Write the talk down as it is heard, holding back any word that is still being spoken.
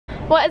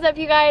What is up,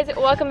 you guys?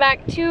 Welcome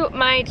back to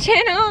my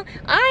channel.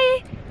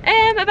 I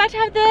am about to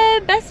have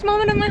the best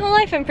moment of my whole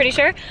life, I'm pretty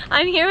sure.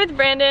 I'm here with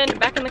Brandon,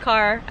 back in the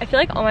car. I feel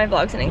like all my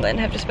vlogs in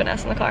England have just been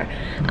us in the car.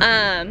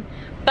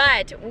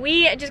 But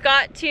we just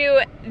got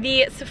to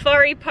the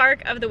safari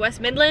park of the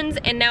West Midlands,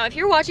 and now if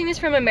you're watching this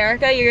from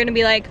America, you're gonna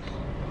be like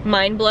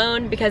mind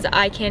blown because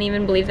I can't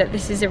even believe that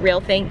this is a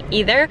real thing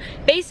either.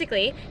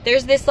 Basically,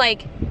 there's this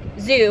like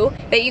zoo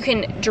that you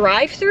can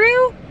drive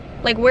through.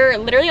 Like, we're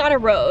literally on a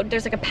road,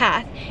 there's like a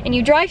path, and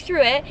you drive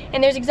through it,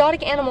 and there's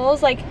exotic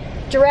animals like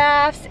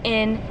giraffes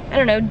and, I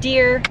don't know,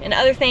 deer and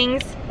other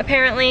things,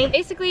 apparently.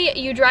 Basically,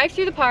 you drive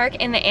through the park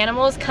and the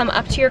animals come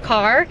up to your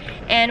car,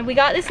 and we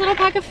got this little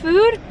pack of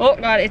food. Oh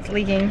God, it's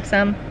leaking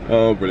some.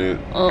 Oh, brilliant.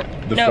 Oh,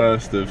 the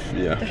first of,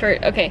 yeah. The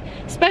first, okay.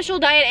 Special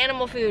diet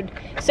animal food.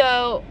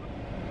 So,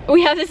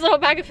 we have this little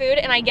pack of food,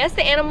 and I guess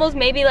the animals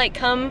maybe like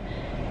come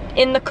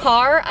in the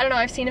car. I don't know,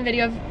 I've seen a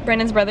video of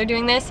Brandon's brother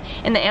doing this,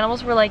 and the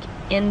animals were like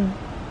in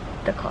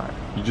the car.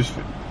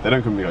 They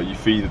don't come in the car, you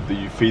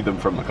feed them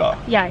from the car.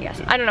 Yeah, I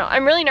guess. I don't know,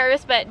 I'm really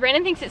nervous, but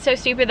Brandon thinks it's so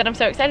stupid that I'm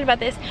so excited about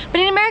this.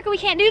 But in America, we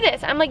can't do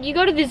this. I'm like, you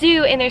go to the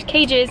zoo and there's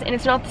cages and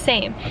it's not the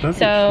same.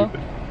 So,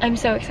 I'm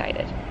so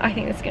excited. I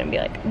think this is gonna be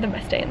like the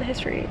best day in the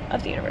history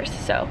of the universe,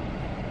 so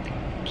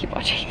keep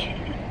watching.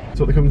 That's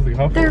what they come to the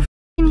car for? They're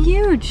f***ing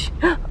huge.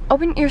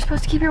 Open, you're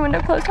supposed to keep your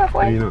window closed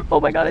halfway. No, oh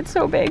my God, it's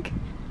so big.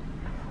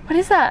 What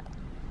is that?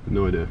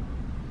 No idea.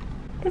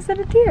 Is that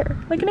a deer?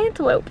 Like an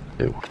antelope?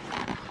 Ew.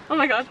 Oh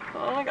my God,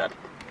 oh my God.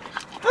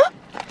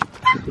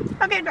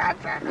 Okay, drag.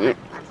 I'm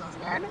so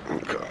scared.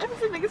 This is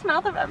the biggest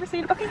mouth I've ever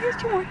seen. Okay, here's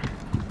two more.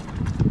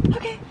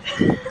 Okay.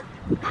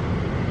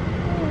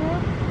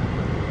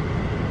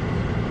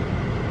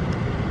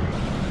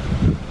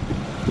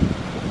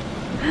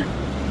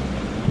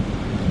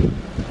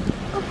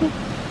 Okay.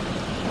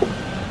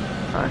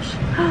 Gosh.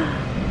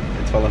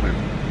 It's following.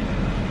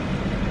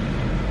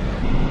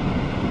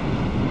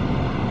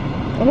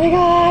 Oh my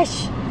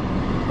gosh!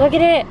 Look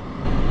at it!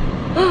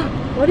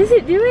 What is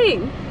it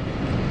doing?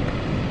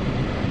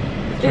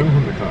 It's coming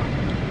from the car.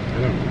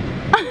 I don't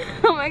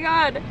know. Oh my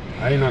God.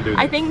 I did not do this.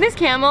 I think this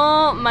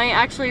camel might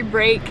actually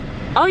break.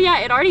 Oh yeah,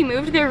 it already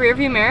moved their rear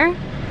view mirror.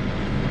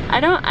 I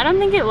don't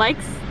think it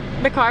likes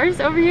the cars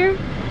over here.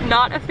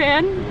 Not a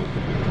fan.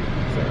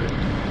 Sorry.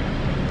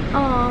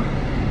 Oh,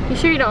 you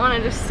sure you don't want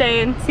to just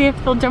stay and see if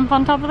they'll jump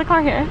on top of the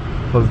car here?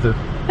 Positive.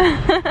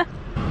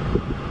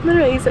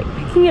 Literally, he's like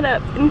picking it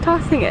up and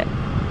tossing it.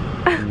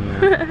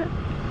 Yeah.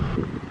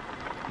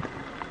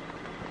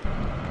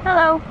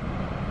 Hello.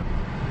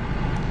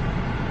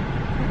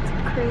 That's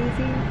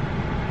crazy.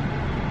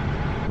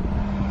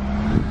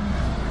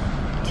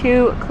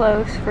 Too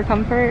close for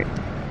comfort.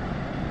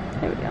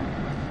 There we go.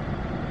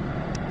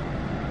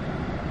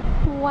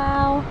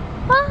 Wow.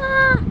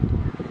 Ah!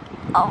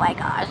 Oh my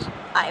gosh,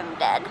 I'm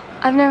dead.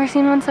 I've never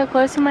seen one so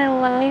close in my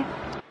life.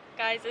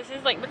 Guys, this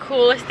is like the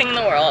coolest thing in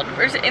the world.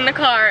 We're just in the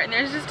car and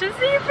there's just a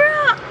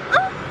zebra.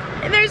 Oh,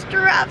 and there's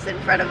giraffes in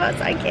front of us.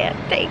 I can't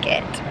take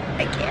it.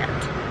 I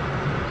can't.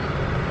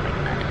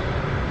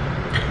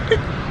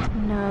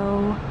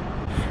 No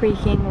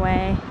freaking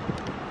way.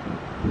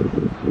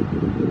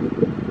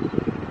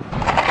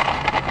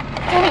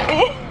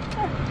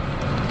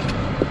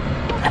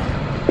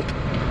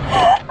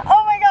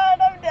 Oh my God,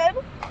 I'm dead.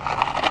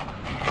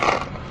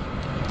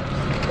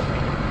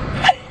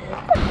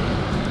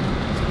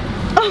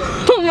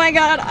 Oh my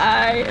God,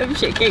 I am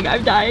shaking.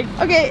 I'm dying.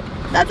 Okay,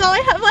 that's all I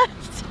have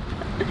left.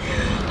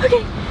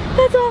 Okay,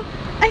 that's all.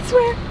 I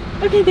swear.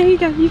 Okay, there you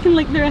go. You can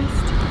lick the rest.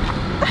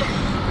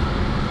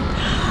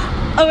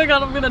 Oh my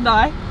God, I'm gonna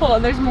die. Hold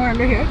on, there's more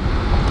under here.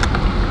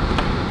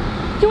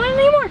 Do you want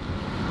any more?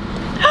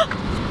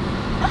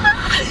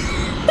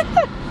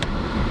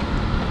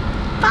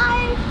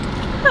 Bye.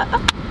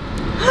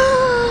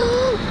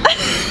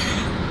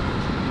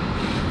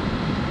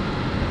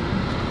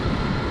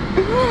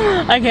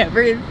 I can't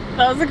breathe.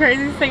 That was the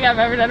craziest thing I've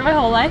ever done in my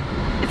whole life.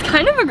 It's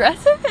kind of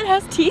aggressive. It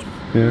has teeth.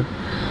 Yeah.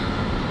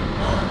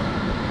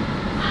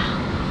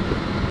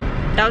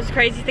 That was the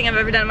craziest thing I've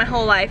ever done in my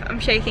whole life. I'm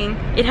shaking.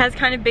 It has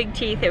kind of big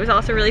teeth. It was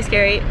also really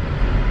scary.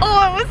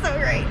 Oh, it was so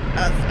great.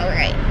 That was so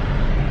great.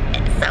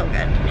 It's so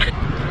good.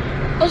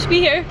 I'll just be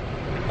here.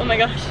 Oh my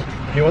gosh.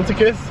 You want a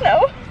kiss?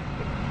 No.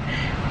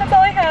 That's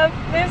all I have.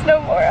 There's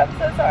no more. I'm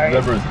so sorry.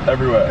 Zebras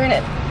everywhere. Burn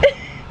it.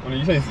 Well,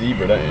 you say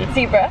zebra, don't you?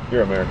 Zebra.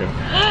 You're American.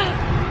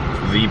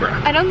 Zebra.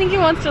 I don't think he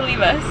wants to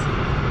leave us.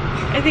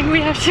 I think we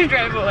have to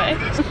drive away.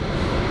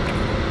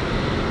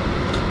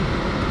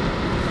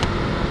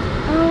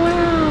 Oh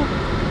wow.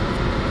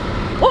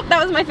 Oh,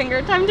 that was my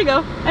finger. Time to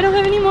go. I don't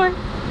have any more.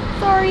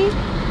 Sorry.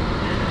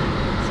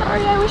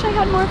 Sorry, I wish I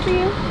had more for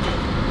you.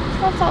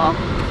 That's all.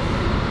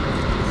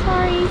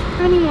 Sorry.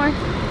 How many more?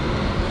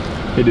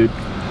 Hey, dude.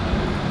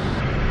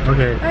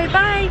 Okay. Alright,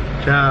 bye.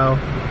 Ciao.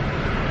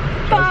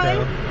 Bye.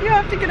 Ciao. You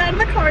have to get out of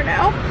the car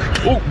now.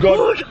 Oh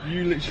God,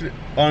 you literally,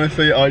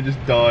 honestly, I just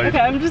died. Okay,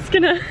 I'm just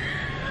gonna.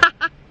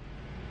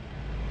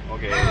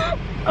 Okay.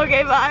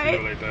 Okay, bye. See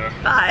you later.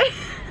 Bye.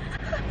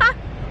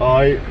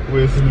 I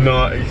was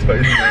not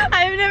expecting that.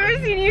 I've never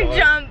seen you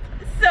jump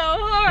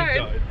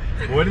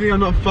Why do you think I'm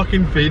not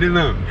fucking feeding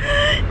them?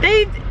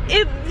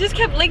 It just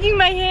kept licking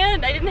my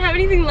hand. I didn't have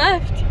anything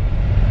left.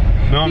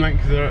 No, I meant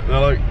because they're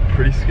like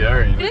pretty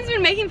scary. Brandon's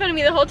been making fun of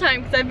me the whole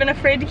time because I've been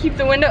afraid to keep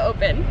the window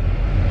open.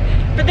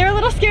 But they're a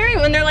little scary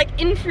when they're like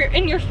in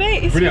your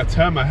face. Really, I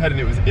turned my head and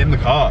it was in the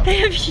car. They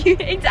have huge,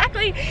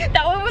 exactly.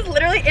 That one was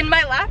literally in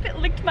my lap. It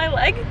licked my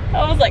leg.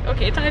 I was like,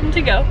 okay, time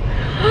to go.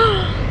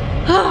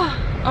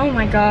 Oh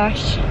my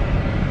gosh.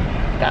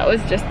 That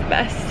was just the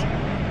best.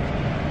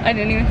 I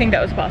didn't even think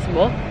that was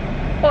possible.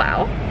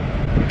 Wow.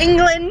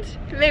 England.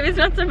 Maybe it's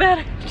not so bad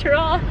after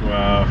all.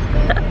 Wow.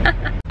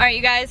 Alright,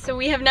 you guys, so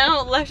we have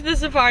now left the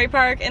safari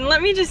park, and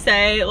let me just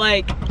say,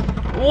 like,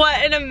 what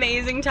an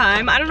amazing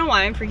time. I don't know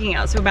why I'm freaking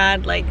out so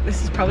bad. Like,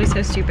 this is probably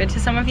so stupid to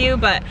some of you,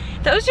 but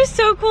that was just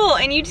so cool,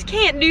 and you just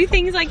can't do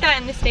things like that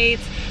in the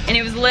States, and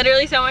it was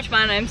literally so much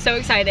fun. I'm so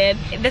excited.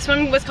 This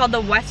one was called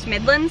the West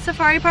Midlands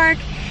Safari Park.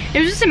 It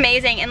was just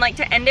amazing, and like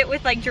to end it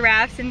with like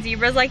giraffes and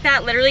zebras like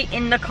that, literally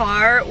in the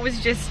car,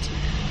 was just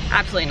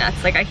absolutely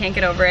nuts. Like, I can't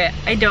get over it.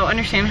 I don't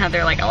understand how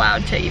they're like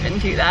allowed to even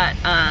do that.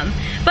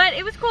 But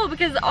it was cool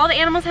because all the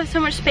animals have so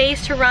much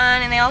space to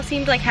run, and they all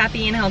seemed like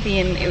happy and healthy,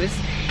 and it was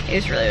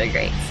really, really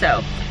great.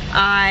 So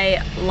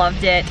I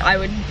loved it. I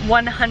would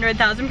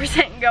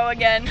 100,000% go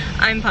again.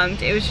 I'm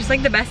pumped. It was just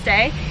like the best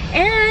day.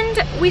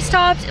 And we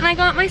stopped and I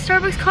got my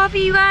Starbucks coffee,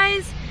 you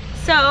guys.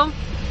 So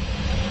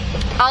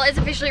all is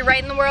officially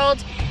right in the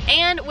world.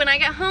 And when I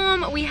get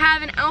home, we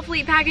have an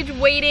ALPHALETE package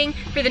waiting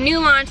for the new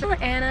launch.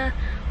 Anna,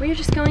 we're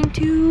just going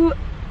to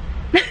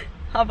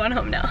hop on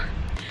home now.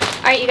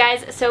 All right, you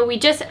guys, so we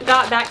just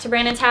got back to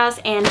Brandon's house,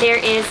 and there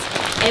is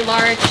a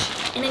large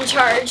and in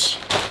charge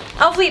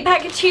ALPHALETE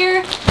package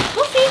here.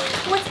 We'll see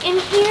what's in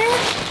here.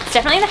 It's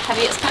definitely the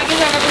heaviest package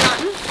I've ever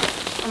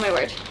gotten. Oh my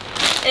word.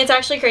 And it's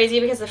actually crazy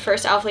because the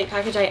first ALPHALETE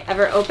package I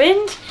ever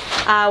opened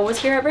was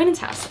here at Brandon's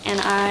house, and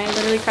I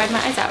literally cried my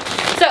eyes out.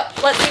 So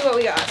let's see what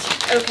we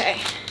got. Okay,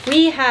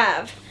 we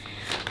have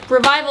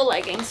Revival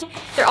leggings.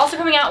 They're also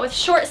coming out with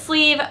short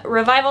sleeve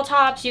Revival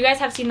tops. You guys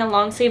have seen the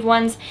long sleeve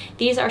ones.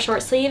 These are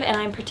short sleeve, and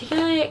I'm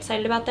particularly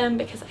excited about them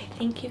because I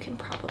think you can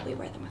probably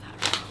wear them without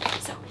a bra.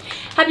 So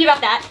happy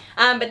about that.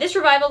 But this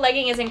Revival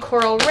legging is in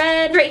coral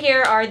red. Right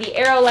here are the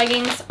Arrow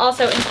leggings,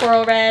 also in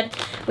coral red.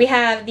 We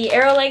have the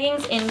Arrow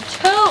leggings in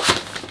taupe.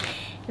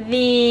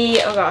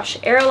 The, oh gosh,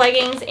 Arrow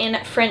leggings in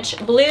French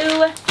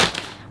blue.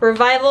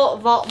 Revival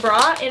Vault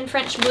bra in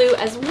French blue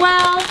as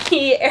well.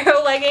 The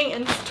Arrow legging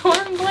in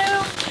storm blue.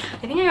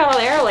 I think I got all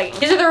the Arrow leggings.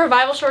 These are the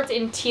Revival shorts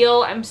in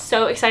teal. I'm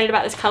so excited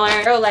about this color.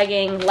 Arrow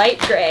legging, light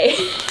gray.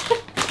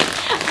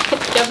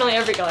 Definitely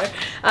every color.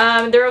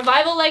 The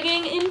Revival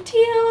legging in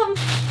teal.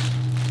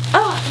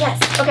 Oh, yes.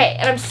 Okay,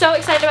 and I'm so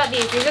excited about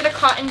these. These are the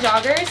cotton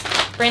joggers.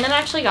 Brandon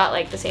actually got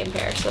like the same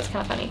pair, so that's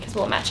kind of funny because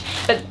we'll match.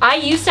 But I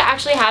used to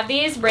actually have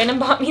these. Brandon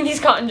bought me these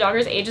cotton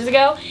joggers ages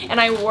ago, and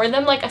I wore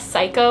them like a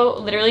psycho,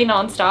 literally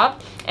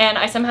nonstop. And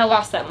I somehow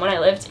lost them when I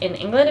lived in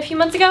England a few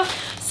months ago.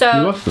 So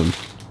You lost them?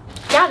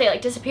 Yeah, they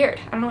like disappeared.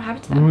 I don't know what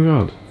happened to them. Oh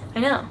my god. I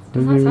know. I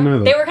didn't even know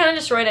that. They were kind of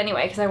destroyed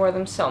anyway because I wore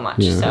them so much.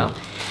 Yeah. So,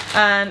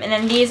 and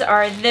then these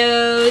are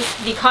those,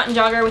 the cotton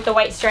jogger with the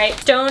white stripe,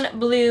 stone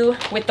blue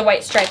with the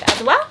white stripe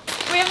as well.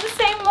 We have the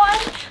same one.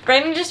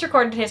 Brandon just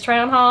recorded his try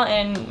on haul,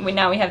 and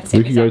now we have the same.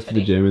 We could go to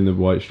the gym in the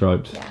white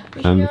stripes. Yeah,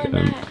 we can go and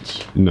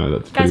match. No,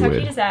 that's Guys, pretty how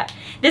weird. cute is that?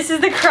 This is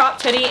the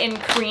cropped hoodie in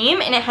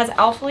cream, and it has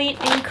ALPHALETE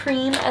in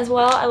cream as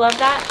well. I love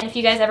that. And if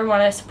you guys ever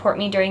want to support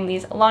me during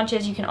these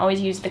launches, you can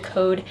always use the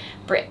code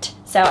BRIT.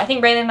 So I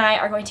think Brandon and I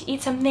are going to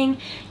eat something,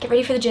 get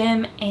ready for the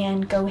gym,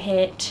 and go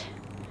hit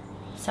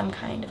some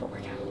kind of a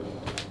workout.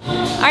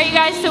 Alright, you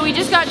guys, so we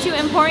just got to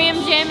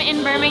Emporium Gym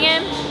in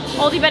Birmingham.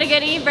 Oldie but a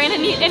goodie.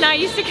 Brandon and I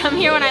used to come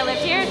here when I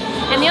lived here,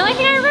 and the only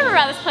thing I remember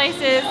about this place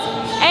is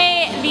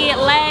A, the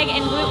leg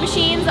and glute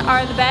machines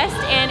are the best,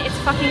 and it's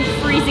fucking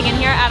freezing in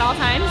here at all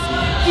times.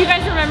 If you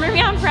guys remember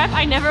me on prep,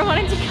 I never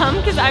wanted to come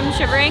because I'm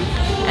shivering,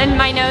 and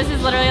my nose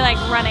is literally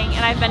like running,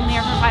 and I've been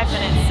here for 5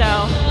 minutes,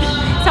 so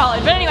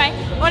solid. But anyway,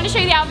 I wanted to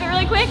show you the outfit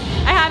really quick.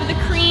 I have the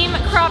cream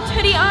cropped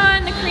hoodie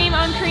on, the cream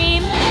on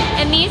cream,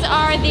 and these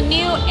are the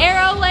new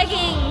Arrow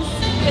leggings.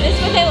 So this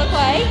is what they look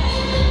like.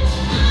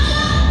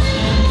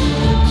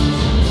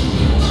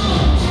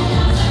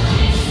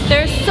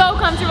 They're so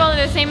comfortable.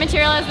 They're the same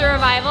material as the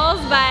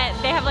Revivals,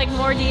 but they have like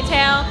more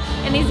detail.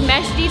 And these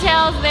mesh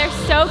details, they're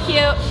so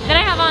cute. Then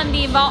I have on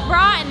the Vault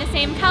bra in the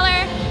same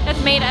color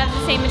that's made of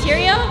the same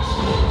material.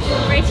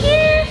 Right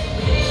here.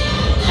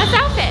 That's the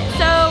outfit.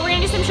 So we're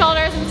gonna do some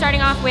shoulders and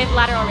starting off with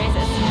lateral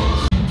raises.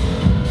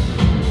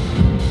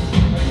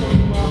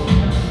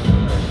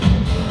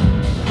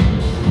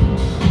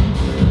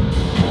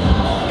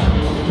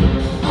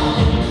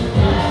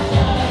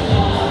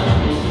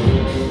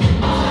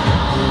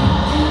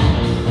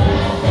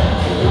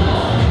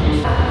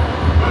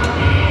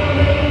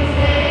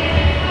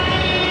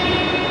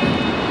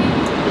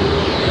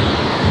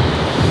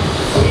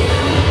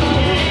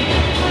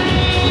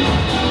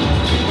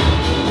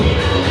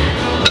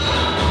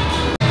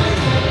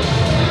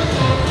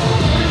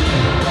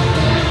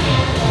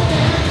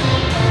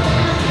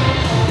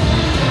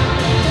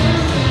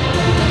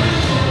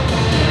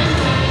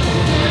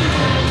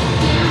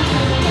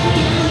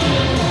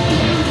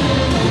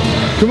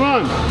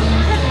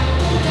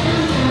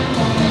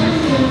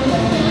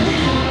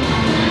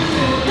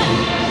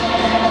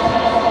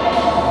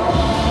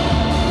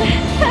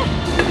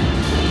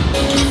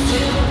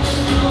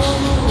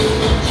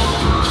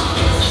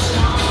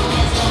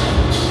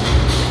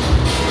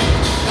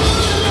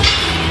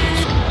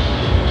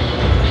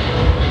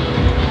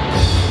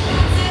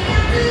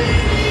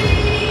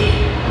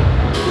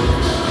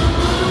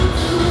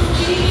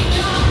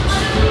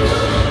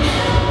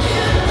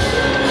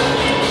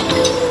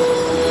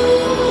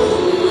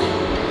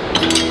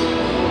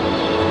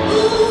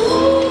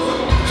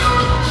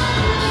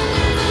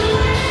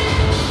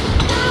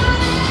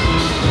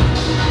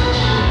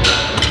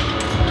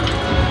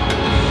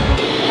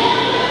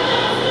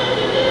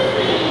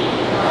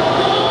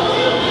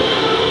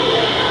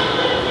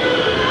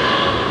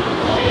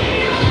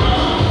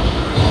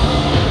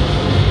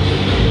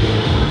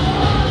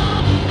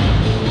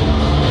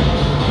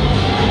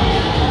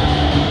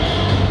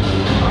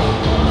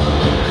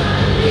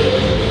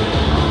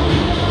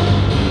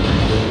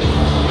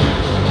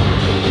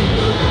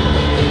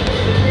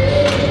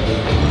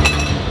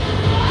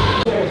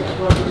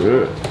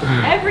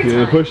 Every time.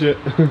 Yeah, push it.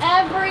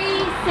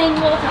 Every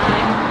single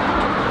time.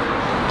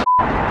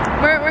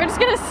 We're just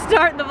gonna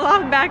start the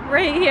vlog back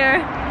right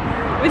here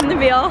with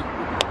Nabil.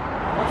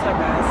 What's up,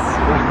 guys?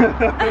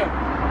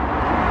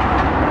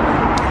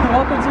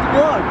 Welcome to the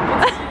vlog.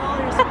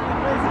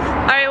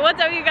 Alright,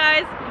 what's up, you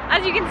guys?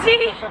 As you can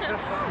see,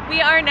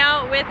 we are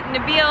now with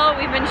Nabil.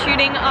 We've been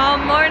shooting all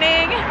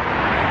morning.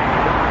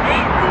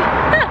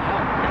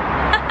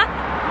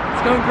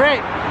 It's going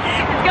great.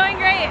 It's going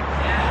great.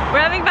 We're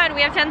having fun.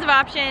 We have tons of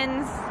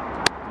options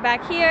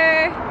back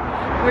here.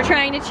 We're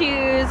trying to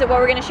choose what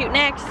we're gonna shoot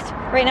next.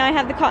 Right now I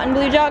have the cotton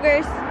blue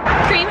joggers.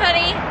 Cream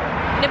hoodie.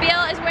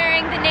 Nabil is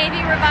wearing the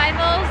navy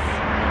revivals.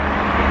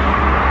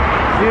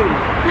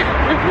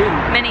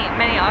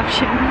 Many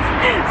options.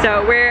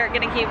 So we're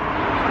gonna keep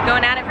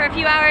going at it for a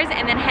few hours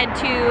and then head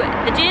to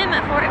the gym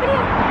for a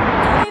video.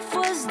 Life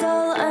was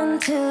dull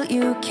until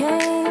you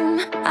came.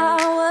 I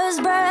was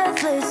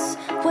breathless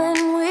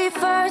when we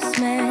first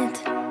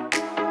met.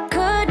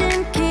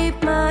 Couldn't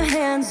keep my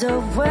hands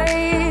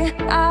away.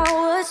 I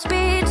was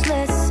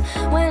speechless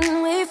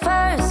when we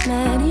first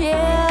met.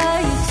 Yeah,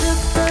 you took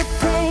the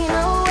pain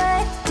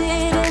away.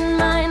 Didn't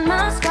mind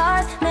my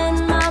scars,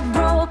 then my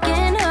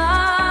broken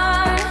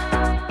heart.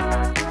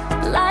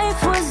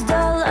 Life was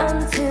dull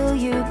until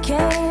you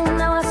came.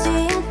 Now I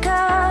see in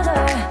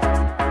color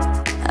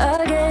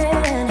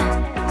again.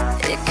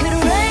 It could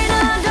rain,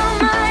 I don't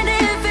mind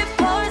if it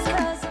pours,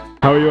 'cause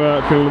How are you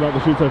feeling about the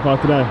shoot so far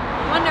today?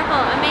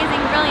 Wonderful,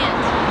 amazing, brilliant.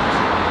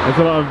 That's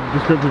a lot of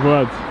descriptive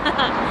words.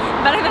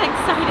 But I'm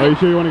excited. Are you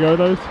sure you want to go with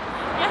those?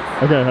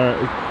 Yes. Okay,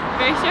 alright.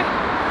 Very sure.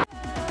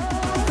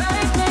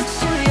 right next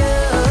to you,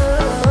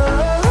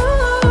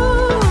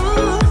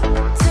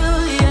 to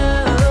you,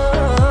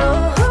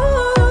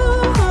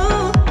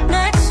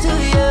 next to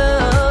you,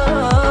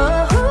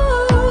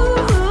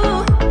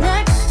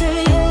 next to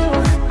you,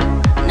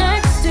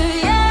 next to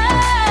you,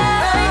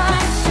 right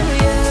next to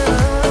you,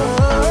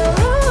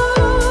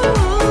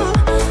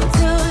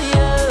 to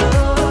you,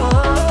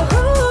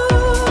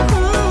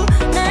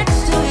 next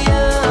to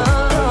you,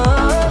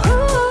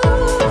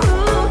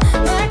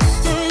 next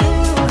to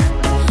you,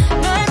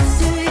 next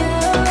to you.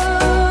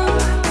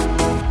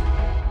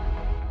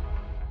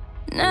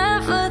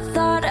 Never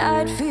thought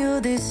I'd feel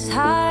this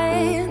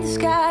high. The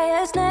sky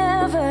has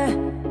never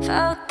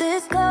felt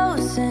this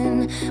close,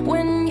 and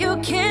when you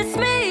kiss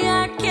me,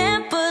 I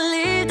can't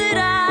believe that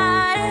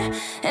I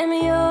am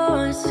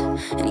yours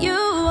and you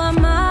are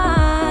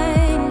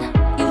mine.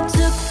 You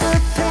took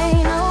the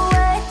pain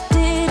away,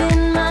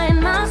 didn't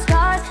mind my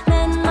scars,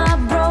 then my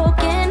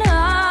broken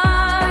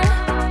heart.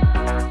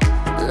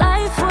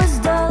 Life was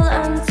dull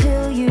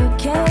until you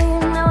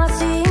came. Now I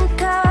see in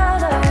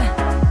color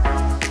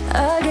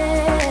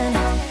again.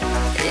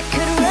 It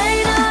could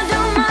rain, I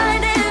don't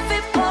mind if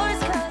it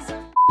pours, 'cause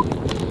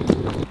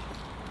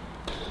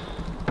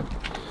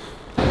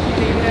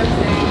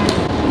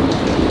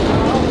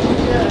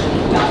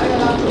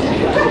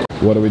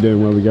What are we doing?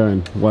 Where are we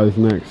going? What is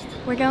next?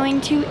 We're going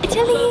to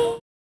Italy.